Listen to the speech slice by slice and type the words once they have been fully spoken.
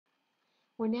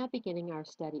We're now beginning our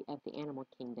study of the animal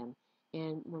kingdom.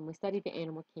 And when we study the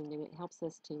animal kingdom, it helps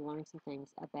us to learn some things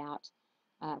about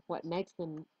what makes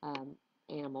them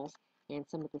animals and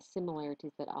some of the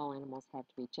similarities that all animals have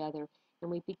to each other. And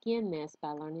we begin this by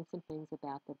learning some things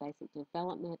about the basic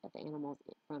development of animals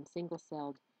from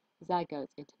single-celled zygotes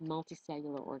into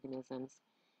multicellular organisms,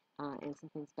 and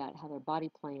some things about how their body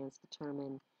plans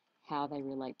determine how they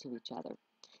relate to each other.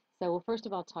 So we'll first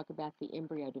of all talk about the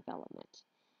embryo development.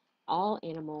 All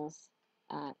animals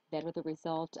that are the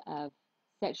result of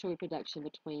sexual reproduction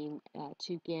between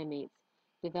two gametes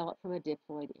develop from a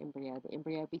diploid embryo. The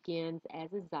embryo begins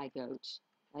as a zygote,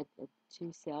 a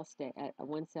two-cell stage, a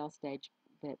one-cell stage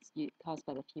that's caused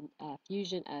by the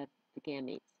fusion of the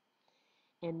gametes.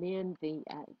 And then the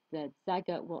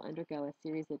zygote will undergo a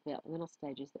series of developmental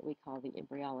stages that we call the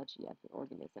embryology of the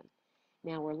organism.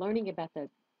 Now we're learning about the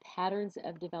patterns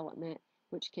of development,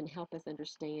 which can help us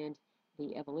understand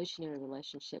the evolutionary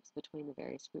relationships between the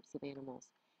various groups of animals.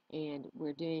 And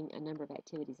we're doing a number of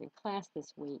activities in class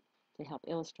this week to help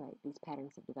illustrate these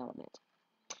patterns of development.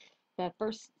 The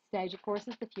first stage, of course,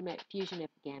 is the fusion of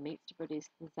gametes to produce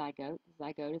the zygote. The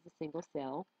zygote is a single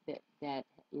cell that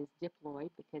is diploid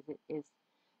because it is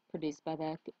produced by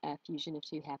the fusion of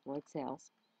two haploid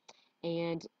cells.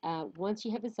 And once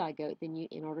you have a zygote, then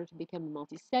in order to become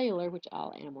multicellular, which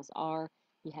all animals are,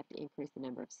 you have to increase the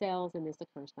number of cells, and this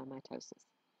occurs by mitosis.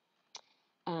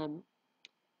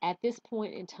 At this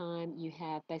point in time, you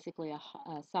have basically a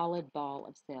solid ball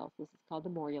of cells. This is called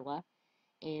the morula,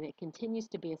 and it continues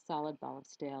to be a solid ball of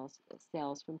cells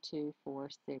from 2, 4,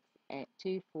 6, 8,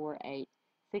 2, 4, 8,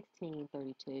 16,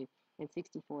 32, and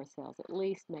 64 cells, at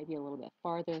least maybe a little bit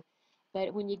farther.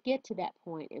 But when you get to that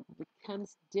point, it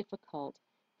becomes difficult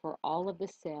for all of the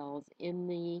cells in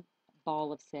the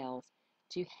ball of cells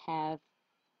to have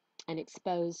an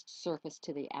exposed surface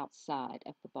to the outside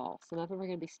of the ball. Some of them are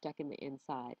going to be stuck in the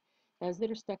inside. Those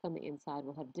that are stuck on the inside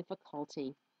will have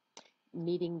difficulty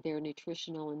meeting their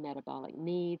nutritional and metabolic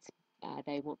needs.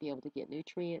 They won't be able to get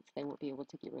nutrients. They won't be able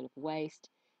to get rid of waste,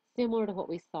 similar to what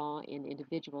we saw in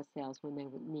individual cells when they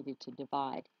needed to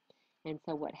divide. And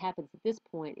so what happens at this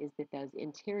point is that those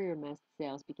interior mast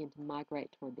cells begin to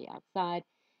migrate toward the outside,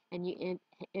 and you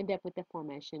end up with the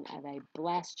formation of a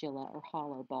blastula or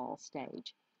hollow ball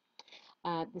stage.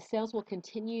 The cells will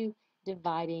continue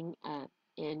dividing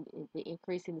and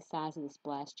increasing the size of this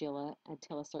blastula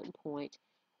until a certain point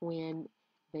when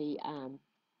the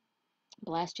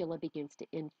blastula begins to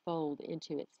enfold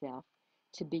into itself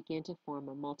to begin to form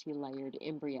a multi-layered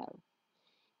embryo.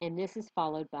 And this is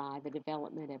followed by the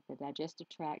development of the digestive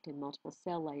tract and multiple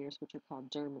cell layers, which are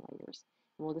called germ layers.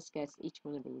 And we'll discuss each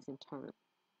one of these in turn.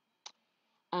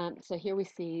 So here we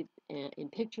see in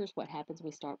pictures what happens. We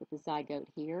start with the zygote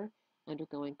here,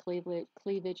 undergoing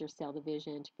cleavage or cell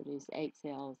division to produce 8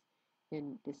 cells.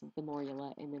 Then this is the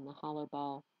morula, and then the hollow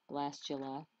ball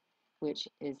blastula, which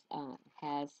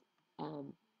has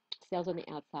cells on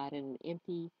the outside and an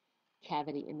empty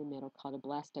cavity in the middle called a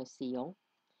blastocele.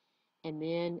 And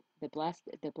then the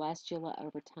blastula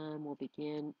over time will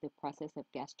begin the process of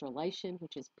gastrulation,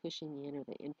 which is pushing in or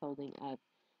the enfolding of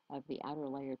the outer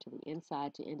layer to the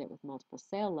inside to end up with multiple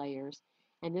cell layers.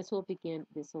 And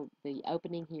the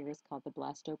opening here is called the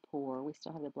blastopore. We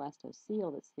still have the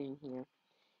blastocele that's seen here.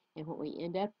 And what we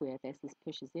end up with as this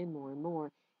pushes in more and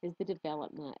more is the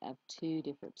development of 2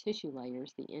 different tissue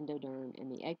layers, the endoderm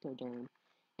and the ectoderm.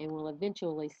 And we'll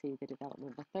eventually see the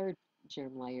development of a 3rd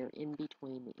germ layer in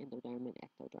between the endoderm and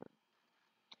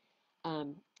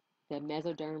ectoderm. The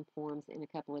mesoderm forms in a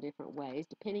couple of different ways,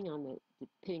 depending on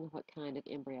what kind of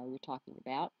embryo you're talking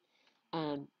about.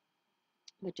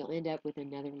 But you'll end up with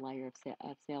another layer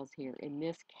of cells here. In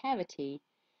this cavity,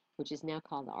 which is now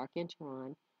called the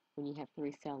archenteron, when you have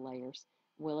 3 cell layers,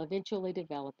 will eventually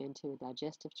develop into a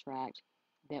digestive tract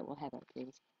that will have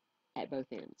openings at both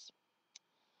ends.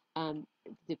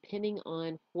 Depending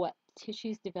on what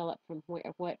tissues develop from what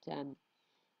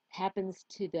happens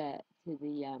to the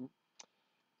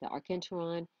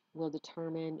archenteron will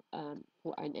determine, and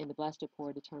the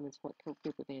blastopore determines what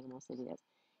group of animals it is.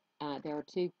 There are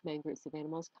 2 main groups of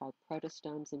animals called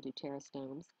protostomes and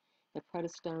deuterostomes.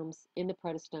 In the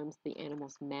protostomes, the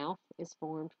animal's mouth is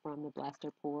formed from the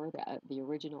blastopore, the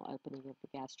original opening of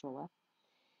the gastrula,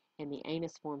 and the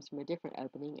anus forms from a different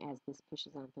opening as this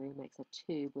pushes on through and makes a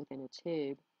tube within a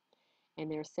tube. And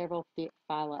there are several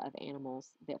phyla of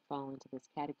animals that fall into this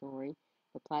category: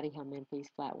 the platyhelminthes,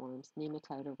 flatworms,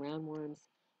 nematoda, roundworms,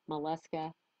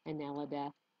 mollusca,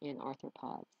 annelida, and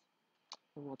arthropods.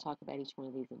 And we'll talk about each one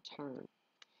of these in turn.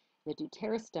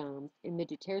 In the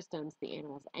deuterostomes, the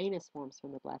animal's anus forms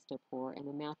from the blastopore, and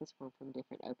the mouth is formed from a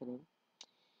different opening.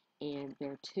 And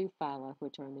there are two phyla,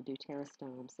 which are in the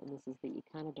deuterostomes, and this is the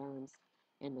echinoderms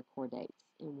and the chordates.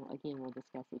 And we'll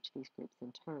discuss each of these groups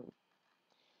in turn.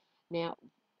 Now,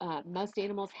 most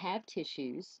animals have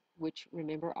tissues, which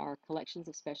remember are collections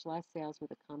of specialized cells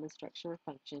with a common structure or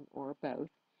function, or both.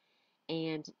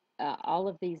 And all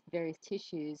of these various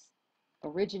tissues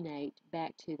originate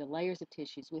back to the layers of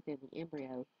tissues within the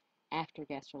embryo after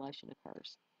gastrulation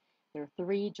occurs. There are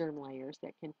three germ layers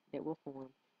that will form: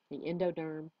 the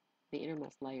endoderm, the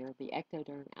innermost layer, the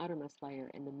ectoderm, outermost layer,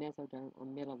 and the mesoderm, or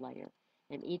middle layer.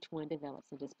 And each one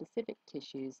develops into specific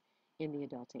tissues in the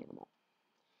adult animal.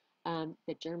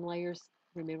 The germ layers,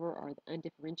 remember, are the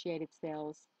undifferentiated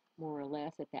cells, more or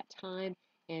less, at that time,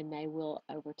 and they will,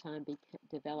 over time,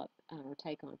 develop or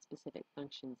take on specific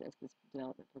functions as this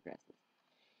development progresses.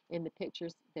 In the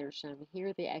pictures that are shown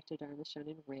here, the ectoderm is shown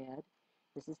in red.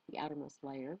 This is the outermost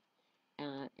layer,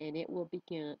 and it will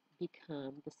become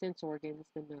the sense organs,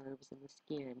 the nerves, and the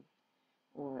skin,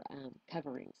 or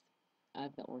coverings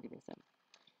of the organism.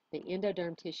 The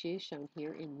endoderm tissue, shown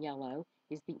here in yellow,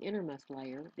 is the innermost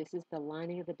layer. This is the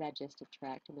lining of the digestive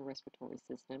tract and the respiratory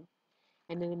system.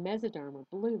 And then the mesoderm, or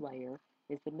blue layer,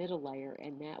 is the middle layer,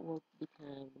 and that will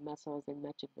become the muscles and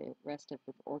much of the rest of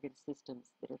the organ systems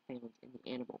that are found in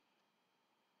the animal.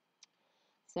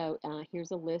 So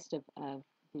here's a list of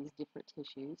these different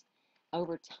tissues.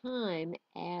 Over time,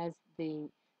 as the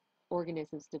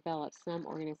organisms develop,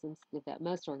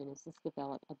 most organisms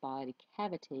develop a body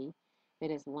cavity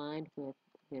that is lined with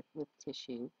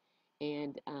tissue.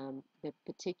 And the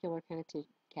particular kind of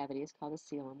cavity is called a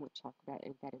coelom. We'll talk about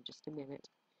that in just a minute.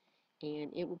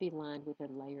 And it will be lined with a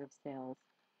layer of cells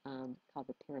called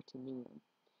the peritoneum.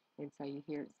 And so you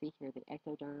see here the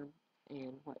ectoderm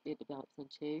and what it develops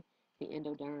into, the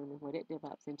endoderm and what it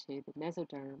develops into, the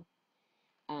mesoderm,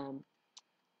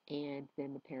 and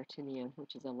then the peritoneum,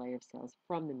 which is a layer of cells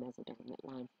from the mesoderm that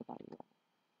lines the body wall.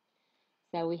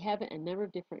 So we have a number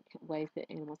of different ways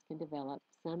that animals can develop.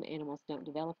 Some animals don't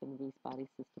develop into these body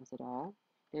systems at all.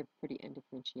 They're pretty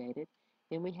undifferentiated.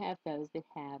 Then we have those that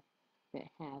have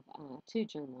two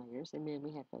germ layers, and then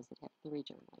we have those that have three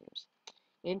germ layers.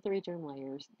 In three germ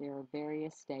layers, there are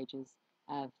various stages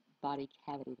of body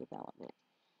cavity development.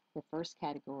 The first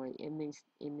category in these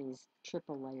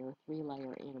triple layer, three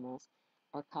layer animals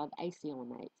are called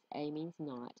acoelomates. A means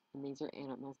not, and these are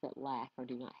animals that lack or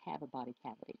do not have a body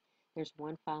cavity. There's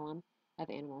one phylum of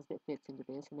animals that fits into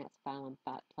this, and that's phylum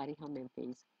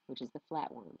Platyhelminthes, which is the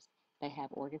flatworms. They have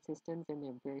organ systems, and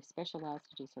they're very specialized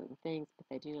to do certain things, but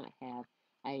they do not have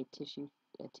a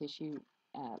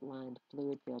tissue-lined,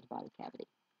 fluid-filled body cavity.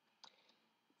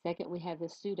 Second, we have the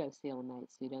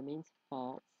pseudocoelomates. Pseudo means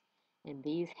false, and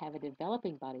these have a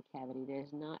developing body cavity that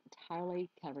is not entirely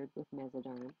covered with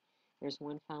mesoderm. There's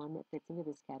one phylum that fits into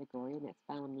this category, and that's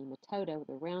phylum Nematoda,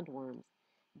 the roundworms.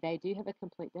 They do have a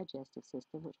complete digestive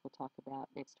system, which we'll talk about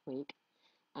next week,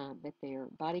 but their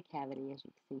body cavity, as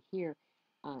you can see here,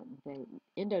 the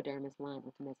endoderm is lined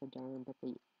with mesoderm, but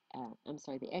the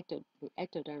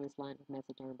ectoderm is lined with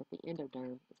mesoderm, but the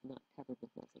endoderm is not covered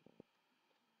with mesoderm.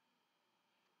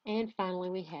 And finally,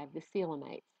 we have the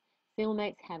coelomates.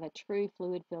 Coelomates have a true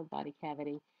fluid-filled body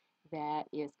cavity that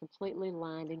is completely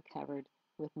lined and covered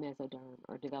with mesoderm,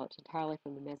 or developed entirely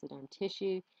from the mesoderm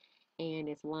tissue, and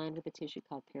is lined with a tissue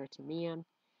called peritoneum.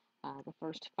 The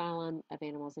first phylum of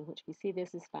animals in which we see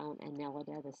this is phylum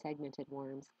Annelida, the segmented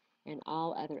worms, and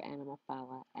all other animal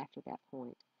phyla after that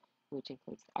point, which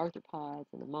includes the arthropods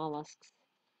and the mollusks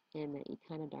and the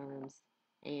echinoderms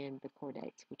and the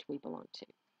chordates, which we belong to.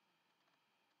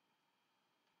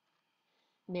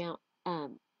 Now,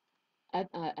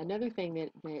 another thing that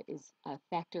is a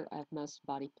factor of most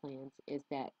body plans is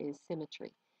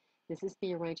symmetry. This is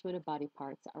the arrangement of body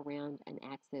parts around an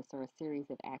axis or a series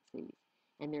of axes.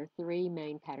 And there are three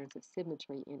main patterns of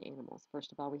symmetry in animals.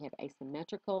 First of all, we have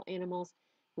asymmetrical animals,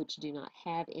 which do not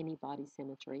have any body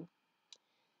symmetry.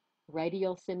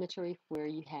 Radial symmetry, where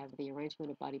you have the arrangement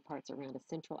of body parts around a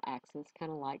central axis,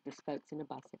 kind of like the spokes in a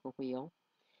bicycle wheel.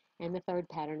 And the third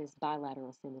pattern is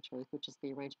bilateral symmetry, which is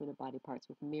the arrangement of body parts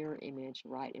with mirror image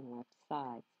right and left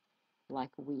sides, like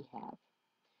we have.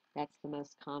 That's the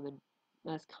most common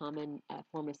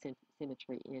form of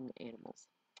symmetry in animals.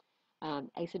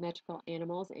 Asymmetrical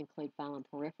animals include phylum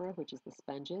Porifera, which is the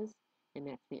sponges, and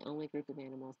that's the only group of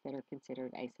animals that are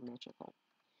considered asymmetrical.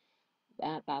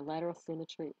 Bilateral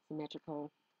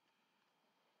symmetrical,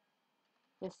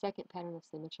 the second pattern of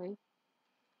symmetry.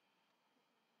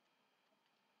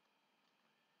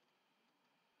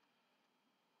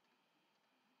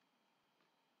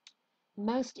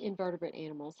 Most invertebrate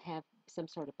animals have some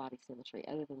sort of body symmetry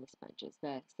other than the sponges.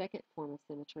 The second form of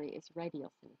symmetry is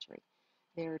radial symmetry.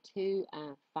 There are two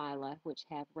phyla which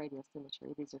have radial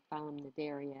symmetry. These are phylum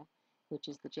Cnidaria, which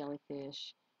is the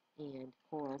jellyfish and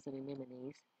corals and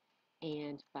anemones,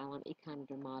 and phylum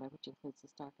Echinodermata, which includes the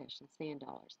starfish and sand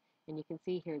dollars. And you can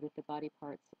see here that the body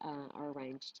parts are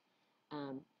arranged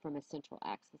from a central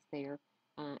axis there,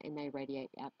 and they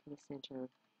radiate out from the center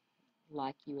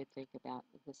like you would think about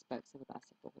the spokes of a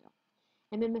bicycle wheel.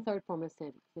 And then the third form of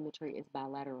symmetry is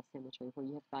bilateral symmetry, where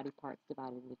you have body parts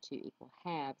divided into two equal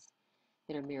halves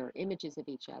that are mirror images of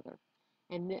each other.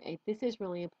 And this is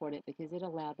really important because it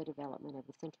allowed the development of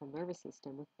the central nervous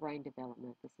system with brain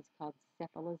development. This is called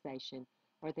cephalization,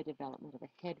 or the development of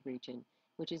a head region,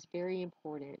 which is very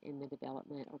important in the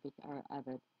development of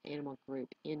an animal group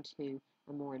into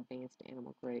a more advanced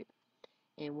animal group.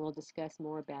 And we'll discuss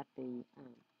more about the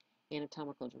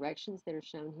anatomical directions that are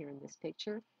shown here in this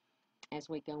picture as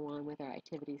we go on with our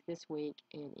activities this week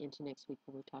and into next week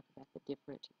when we talk about the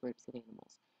different groups of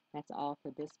animals. That's all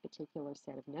for this particular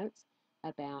set of notes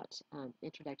about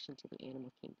Introduction to the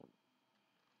Animal Kingdom.